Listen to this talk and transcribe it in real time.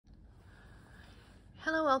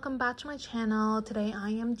Hello, welcome back to my channel. Today I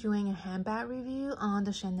am doing a handbag review on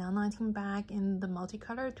the Chanel 19 bag in the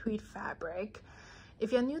multicolor tweed fabric.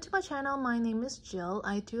 If you're new to my channel, my name is Jill.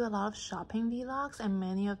 I do a lot of shopping vlogs and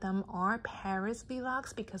many of them are Paris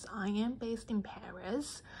vlogs because I am based in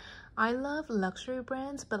Paris. I love luxury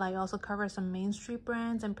brands, but I also cover some Main Street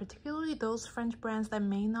brands and particularly those French brands that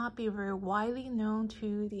may not be very widely known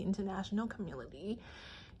to the international community.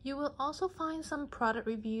 You will also find some product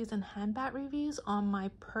reviews and handbag reviews on my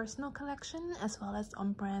personal collection as well as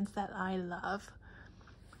on brands that I love.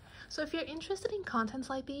 So if you're interested in contents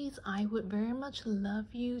like these, I would very much love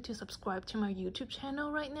you to subscribe to my YouTube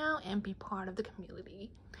channel right now and be part of the community.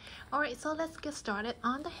 Alright, so let's get started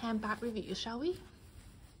on the handbag review, shall we?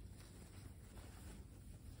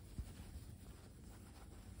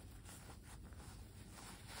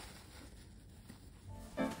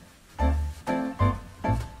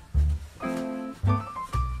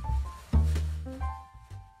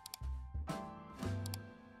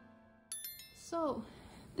 So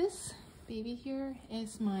this baby here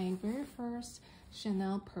is my very first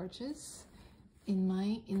Chanel purchase in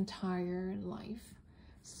my entire life.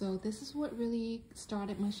 So this is what really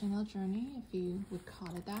started my Chanel journey, if you would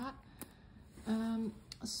call it that.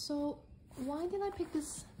 So why did I pick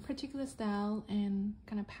this particular style and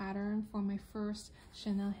kind of pattern for my first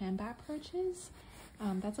Chanel handbag purchase?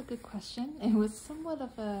 That's a good question. It was somewhat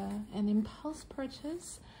of an impulse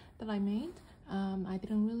purchase that I made. I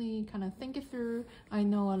didn't really kind of think it through. I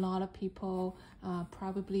know a lot of people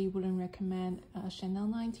probably wouldn't recommend a Chanel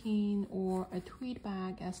 19 or a tweed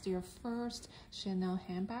bag as their first Chanel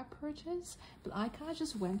handbag purchase, but I kind of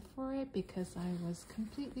just went for it because I was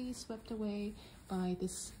completely swept away by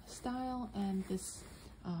this style and this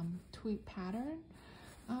tweed pattern.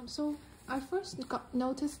 So I first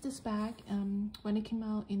noticed this bag when it came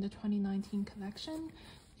out in the 2019 collection.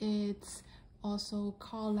 It's also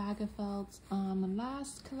Karl Lagerfeld's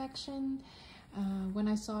last collection. When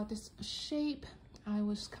I saw this shape, I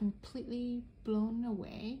was completely blown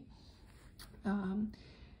away.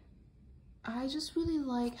 I just really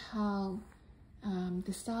like how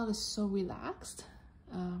the style is so relaxed.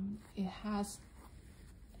 It has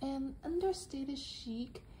an understated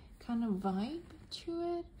chic kind of vibe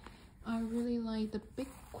to it. I really like the big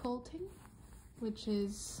quilting, which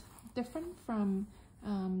is different from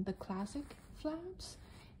the classic flaps,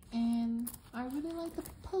 and I really like the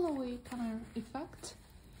pillowy kind of effect,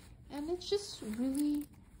 and it's just really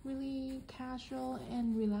casual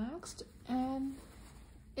and relaxed, and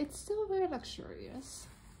it's still very luxurious.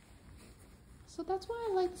 So that's why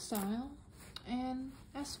I like the style. And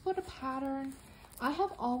as for the pattern, I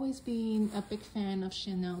have always been a big fan of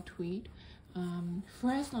Chanel tweed.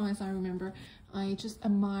 For as long as I remember, I just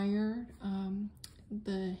admired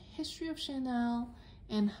the history of Chanel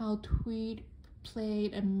and how tweed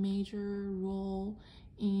played a major role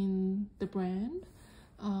in the brand.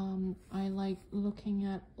 I like looking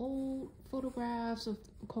at old photographs of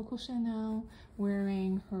Coco Chanel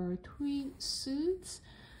wearing her tweed suits.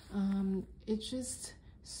 It's just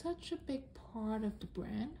such a big part of the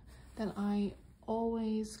brand that I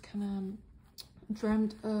always kind of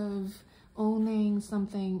dreamt of owning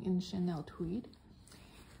something in Chanel tweed.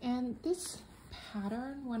 And this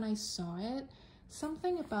pattern, when I saw it,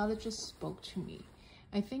 something about it just spoke to me.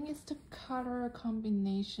 I think it's the color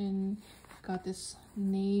combination. Got this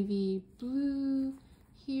navy blue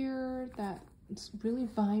here that's really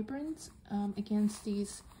vibrant against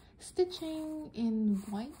these stitching in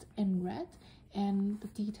white and red, and the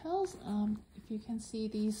details, if you can see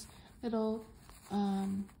these little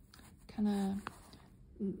kind of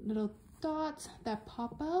little dots that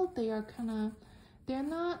pop out, they are kind of, they're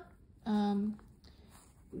not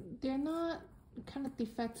kind of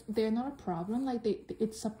defects, they're not a problem. Like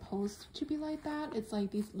it's supposed to be like that. It's like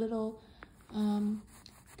these little kind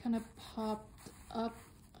of popped up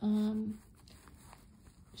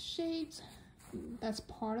shapes that's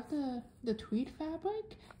part of the tweed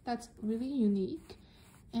fabric that's really unique.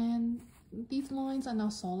 And these lines are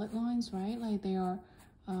not solid lines, right? Like they are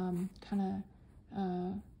kind of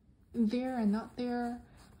there and not there,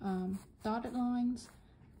 dotted lines.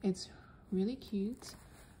 It's really cute.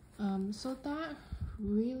 So that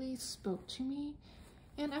really spoke to me.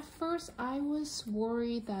 And at first I was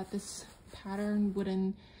worried that this pattern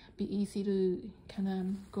wouldn't be easy to kind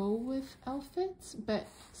of go with outfits, but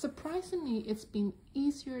surprisingly it's been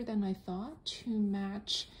easier than I thought to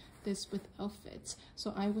match this with outfits.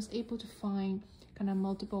 So I was able to find kind of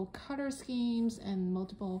multiple color schemes and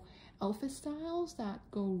multiple outfit styles that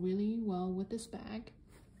go really well with this bag.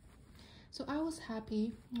 So I was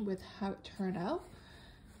happy with how it turned out.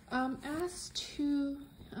 As to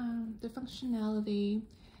the functionality.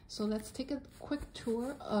 So let's take a quick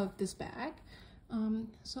tour of this bag.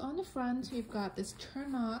 So on the front, you've got this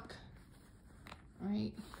turn lock,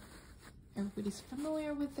 right? Everybody's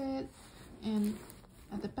familiar with it. And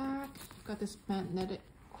at the back, you've got this magnetic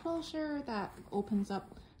closure that opens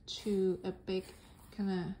up to a big kind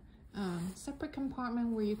of separate compartment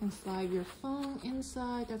where you can slide your phone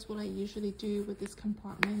inside. That's what I usually do with this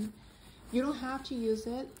compartment. You don't have to use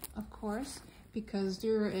it, of course, because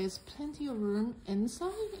there is plenty of room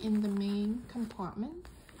inside in the main compartment.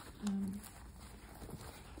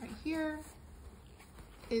 Right here,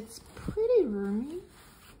 it's pretty roomy,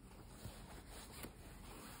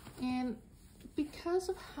 and because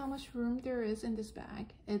of how much room there is in this bag,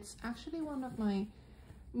 it's actually one of my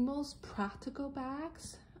most practical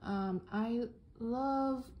bags. I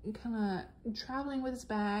love kind of traveling with this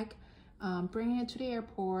bag, bringing it to the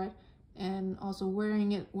airport, and also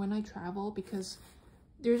wearing it when I travel, because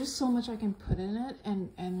there's just so much I can put in it.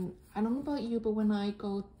 And I don't know about you, but when I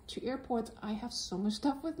go to airports, I have so much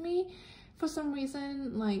stuff with me for some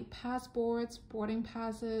reason, like passports, boarding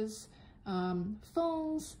passes,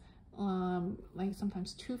 phones, like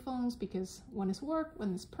sometimes 2 phones, because one is work,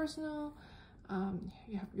 one is personal.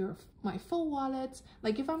 You have my full wallet.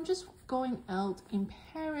 Like if I'm just going out in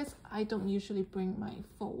Paris, I don't usually bring my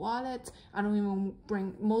full wallet. I don't even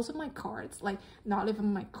bring most of my cards, like not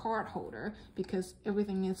even my card holder, because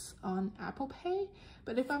everything is on Apple Pay.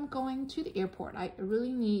 But if I'm going to the airport, I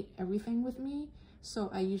really need everything with me. So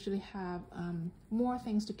I usually have more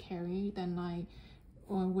things to carry than I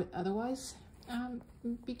would otherwise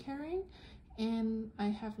be carrying. And I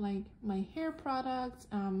have like my hair products,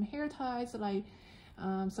 hair ties that I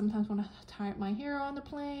sometimes want to tie my hair on the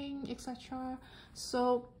plane, etc.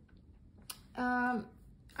 So I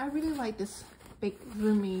really like this big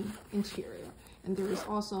roomy interior. And there is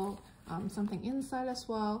also something inside as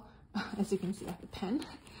well. As you can see, I have a pen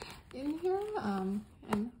in here,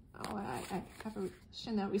 and oh, I have a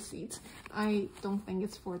Chanel receipt. I don't think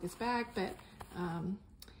it's for this bag, but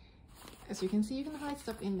as you can see, you can hide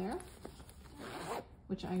stuff in there,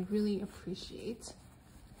 which I really appreciate.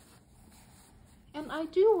 And I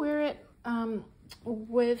do wear it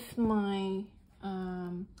with my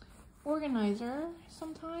organizer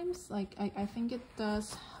sometimes. Like I think it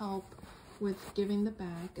does help with giving the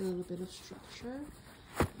bag a little bit of structure.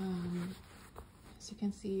 As you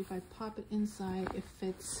can see, if I pop it inside, it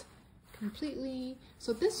fits completely.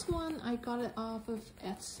 So this one, I got it off of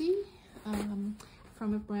Etsy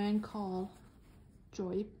from a brand called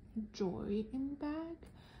Joy in Bag.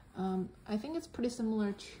 I think it's pretty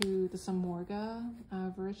similar to the Samorga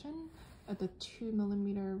version. The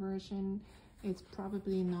 2mm version, it's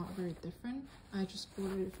probably not very different. I just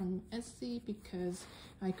ordered it from Etsy because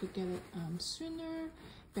I could get it sooner,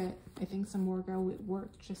 but I think Samorga would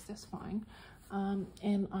work just as fine.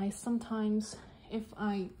 And I sometimes, if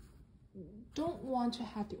I don't want to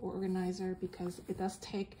have the organizer because it does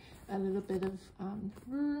take a little bit of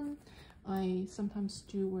room, I sometimes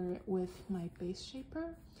do wear it with my base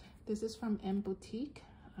shaper. This is from M Boutique,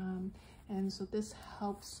 and so this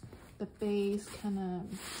helps the base kind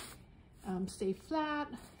of stay flat,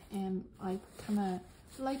 and I kind of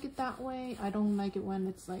like it that way. I don't like it when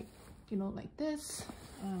it's like, you know, like this.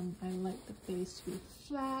 I like the base to be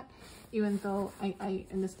flat, even though I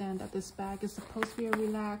understand that this bag is supposed to be a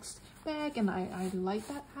relaxed bag, and I like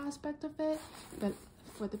that aspect of it, but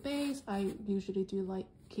for the base, I usually do like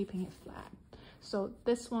keeping it flat. So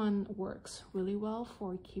this one works really well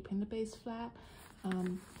for keeping the base flat,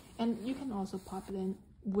 and you can also pop it in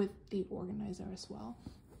with the organizer as well.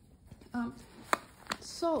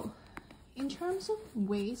 So in terms of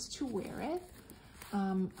ways to wear it,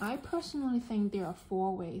 I personally think there are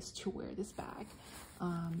 4 ways to wear this bag.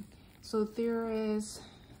 So there is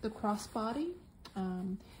the crossbody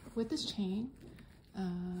with this chain.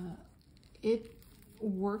 It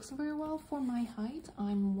works very well for my height.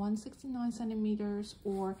 I'm 169 centimeters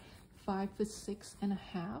or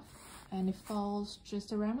 5'6.5", and it falls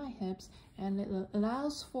just around my hips, and it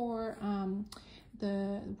allows for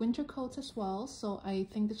the winter coats as well. So I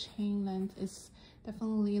think the chain length is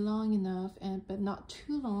definitely long enough, but not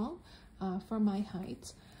too long for my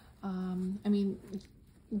height. I mean,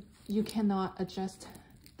 you cannot adjust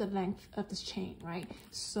the length of this chain, right?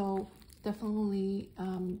 So definitely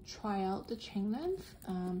try out the chain length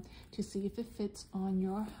to see if it fits on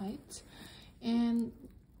your height. And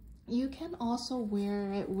you can also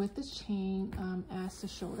wear it with the chain as a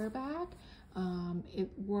shoulder bag.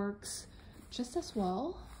 It works just as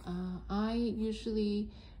well. I usually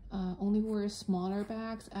only wear smaller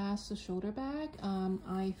bags as a shoulder bag.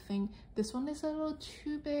 I think this one is a little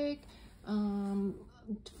too big.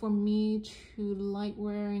 for me to like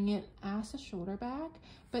wearing it as a shoulder bag,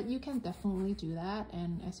 but you can definitely do that,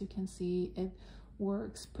 and as you can see, it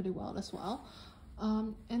works pretty well as well.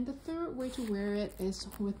 And the third way to wear it is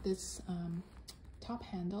with this top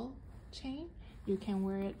handle chain. You can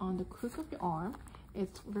wear it on the crook of your arm.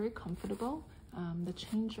 It's very comfortable. The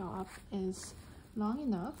chain job is long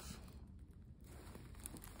enough.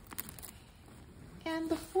 And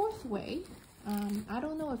the fourth way, I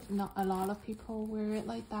don't know if not a lot of people wear it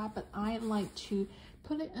like that, but I like to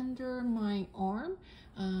put it under my arm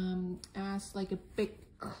as like a big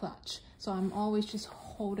clutch. So I'm always just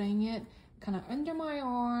holding it kind of under my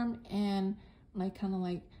arm and like kind of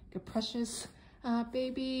like a precious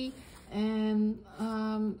baby, and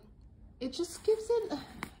it just gives it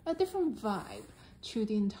a different vibe to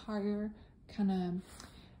the entire kind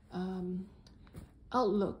of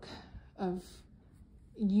outlook of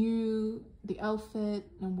you, the outfit,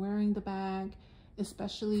 and wearing the bag,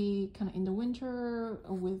 especially kind of in the winter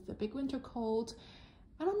with the big winter coat.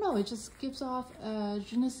 I don't know, it just gives off a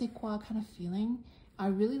je ne sais quoi kind of feeling. I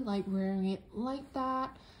really like wearing it like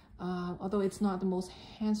that, although it's not the most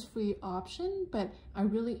hands-free option, but I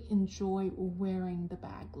really enjoy wearing the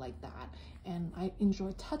bag like that. And I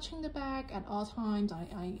enjoy touching the bag at all times.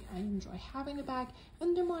 I enjoy having the bag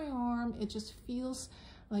under my arm. It just feels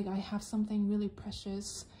like I have something really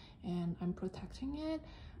precious and I'm protecting it.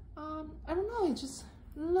 I don't know, it just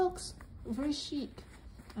looks very chic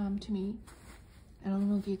to me. I don't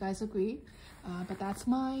know if you guys agree, but that's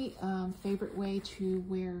my favorite way to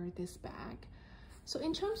wear this bag. So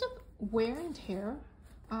in terms of wear and tear,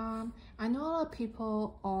 I know a lot of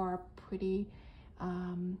people are pretty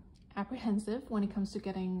apprehensive when it comes to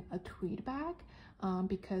getting a tweed bag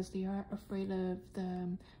because they are afraid of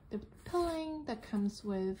the pilling that comes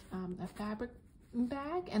with a fabric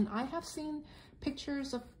bag. And I have seen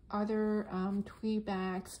pictures of other tweed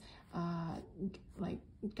bags like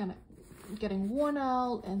kind of getting worn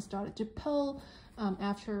out and started to pill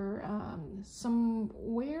after some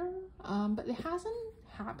wear, but it hasn't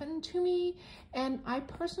happened to me. And I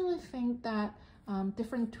personally think that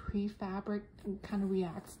different tweed fabric kind of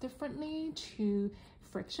reacts differently to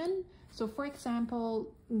friction. So for example,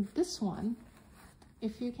 this one,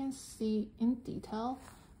 if you can see in detail,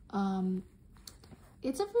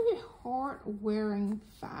 it's a very hard wearing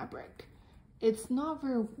fabric. It's not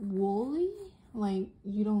very woolly, like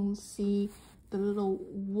you don't see the little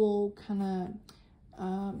wool kind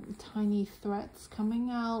of tiny threads coming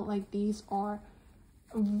out. Like these are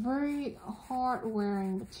very hard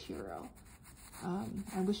wearing material.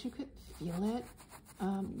 I wish you could feel it.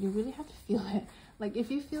 You really have to feel it. Like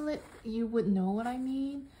if you feel it, you would know what I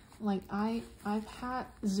mean. Like I've had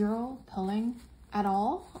zero pilling at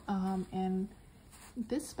all, and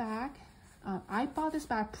this bag, I bought this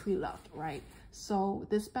bag pre-loved, right? So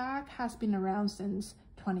this bag has been around since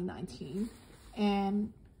 2019,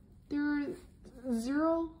 and there's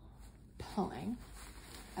zero pilling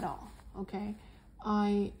at all. Okay,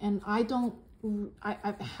 I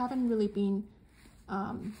haven't really been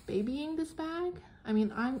babying this bag. I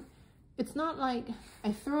mean, it's not like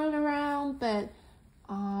I throw it around, but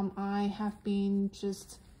I have been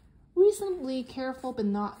just reasonably careful, but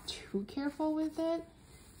not too careful with it.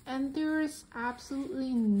 And there is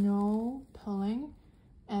absolutely no pilling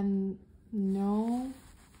and no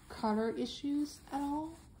color issues at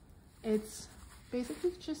all. It's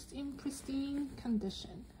basically just in pristine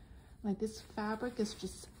condition. Like this fabric is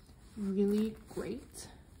just really great.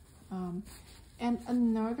 And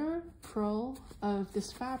another pro of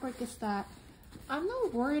this fabric is that I'm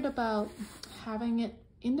not worried about having it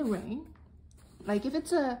in the rain. Like if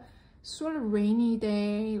it's a sort of rainy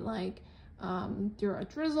day, like there are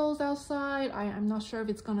drizzles outside, I'm not sure if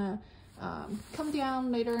it's gonna come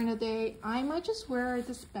down later in the day, I might just wear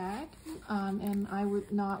this bag, and I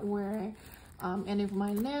would not wear any of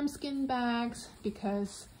my lambskin bags,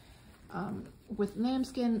 because with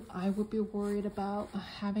lambskin I would be worried about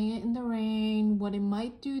having it in the rain, what it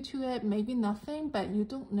might do to it. Maybe nothing, but you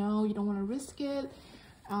don't know, you don't want to risk it.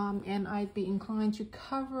 And I'd be inclined to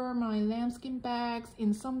cover my lambskin bags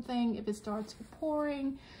in something if it starts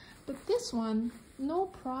pouring. But this one, no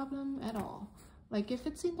problem at all. Like if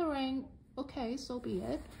it's in the rain, okay, so be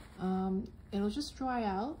it. It'll just dry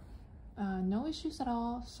out, no issues at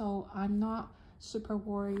all. So I'm not super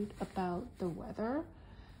worried about the weather.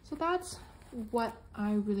 So that's what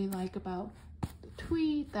I really like about the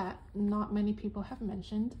tweed that not many people have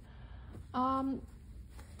mentioned.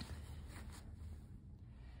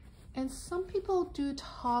 And some people do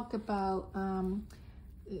talk about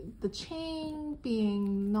the chain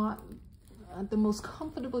being not the most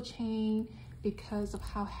comfortable chain, because of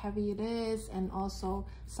how heavy it is, and also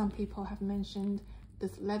some people have mentioned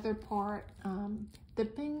this leather part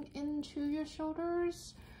dipping into your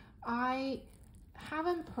shoulders. I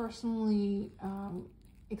haven't personally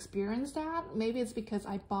experienced that. Maybe it's because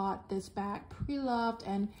I bought this bag pre-loved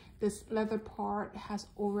and this leather part has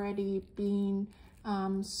already been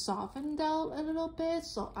softened out a little bit,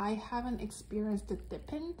 so I haven't experienced the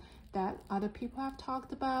dipping that other people have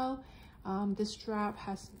talked about. This strap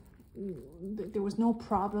there was no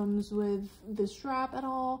problems with the strap at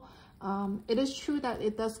all. It is true that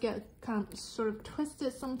it does get kind of sort of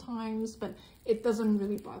twisted sometimes, but it doesn't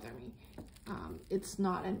really bother me. It's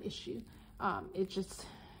not an issue. It just,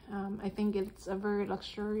 I think it's a very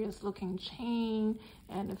luxurious looking chain,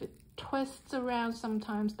 and if it twists around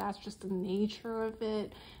sometimes, that's just the nature of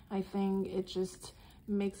it. I think it just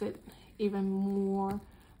makes it even more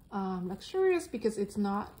luxurious because it's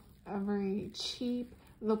not a very cheap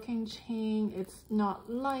looking chain. It's not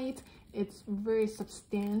light, it's very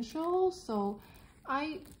substantial, so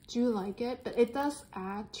I do like it, but it does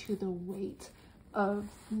add to the weight of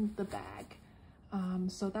the bag.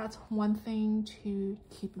 So that's one thing to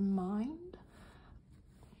keep in mind.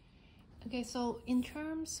 Okay, so in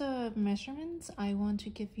terms of measurements, I want to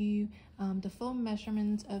give you the full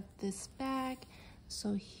measurements of this bag.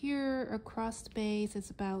 So here across the base,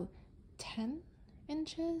 it's about 10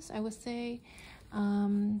 inches, I would say.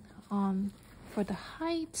 For the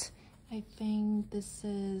height, I think this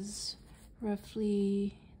is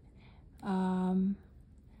roughly, if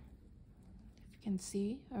you can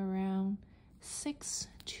see, around 6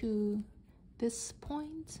 to this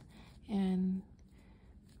point, and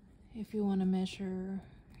if you want to measure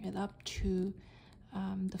it up to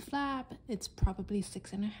the flap, it's probably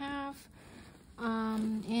 6.5.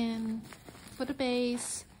 And for the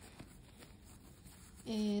base,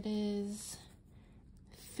 it is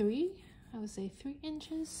 3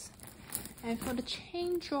 inches. And for the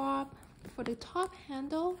chain drop, for the top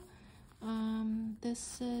handle,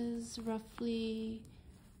 this is roughly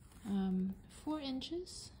 4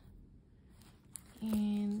 inches.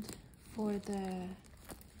 And for the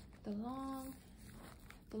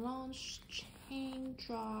long chain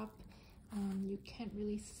drop, you can't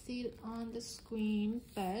really see it on the screen,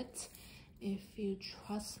 but if you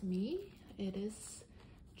trust me, it is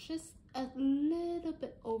just a little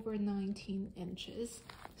bit over 19 inches.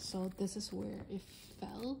 So this is where it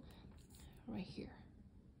fell, right here.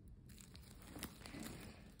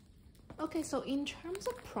 Okay, so in terms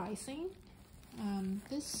of pricing,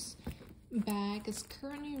 this bag is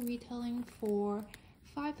currently retailing for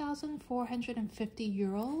 5,450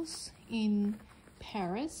 euros in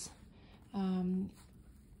Paris.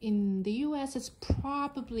 In the US, it's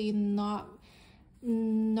probably not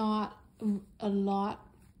a lot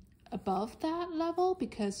above that level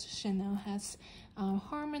because Chanel has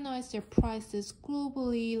harmonized their prices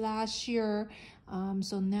globally last year.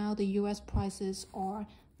 So now the US prices are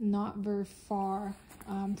not very far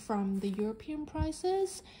from the European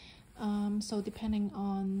prices. So depending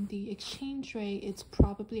on the exchange rate, it's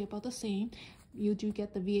probably about the same. You do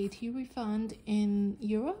get the VAT refund in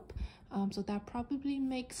Europe, so that probably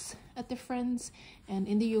makes a difference. And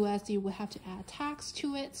in the US, you will have to add tax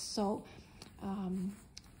to it. So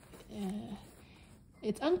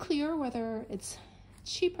it's unclear whether it's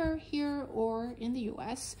cheaper here or in the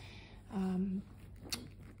US.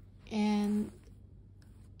 And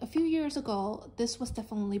a few years ago, this was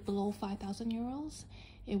definitely below 5,000 euros.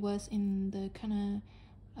 It was in the kind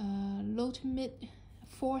of low to mid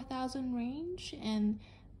 4,000 range, and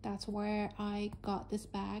that's where I got this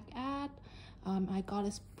bag at. I got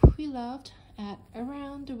it pre-loved at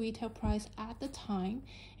around the retail price at the time,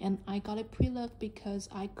 and I got it pre-loved because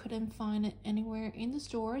I couldn't find it anywhere in the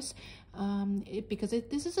stores, because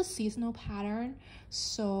this is a seasonal pattern,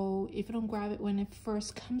 so if you don't grab it when it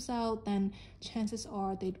first comes out, then chances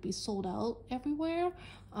are they'd be sold out everywhere.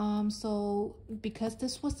 So because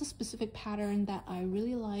this was the specific pattern that I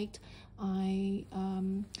really liked, I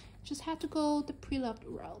just had to go the pre-loved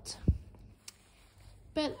route.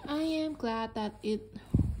 But I am glad that it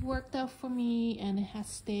worked out for me and it has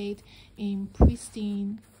stayed in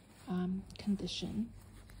pristine condition.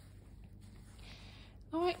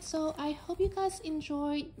 Alright, so I hope you guys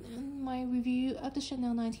enjoyed my review of the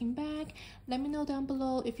Chanel 19 bag. Let me know down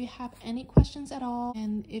below if you have any questions at all,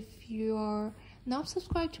 and if you are not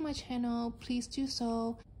subscribed to my channel, please do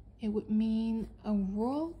so. It would mean a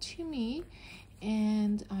world to me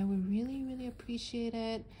and I would really appreciate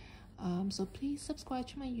it. So please subscribe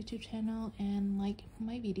to my YouTube channel and like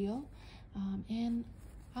my video, and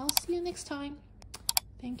I'll see you next time.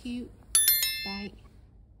 Thank you. Bye.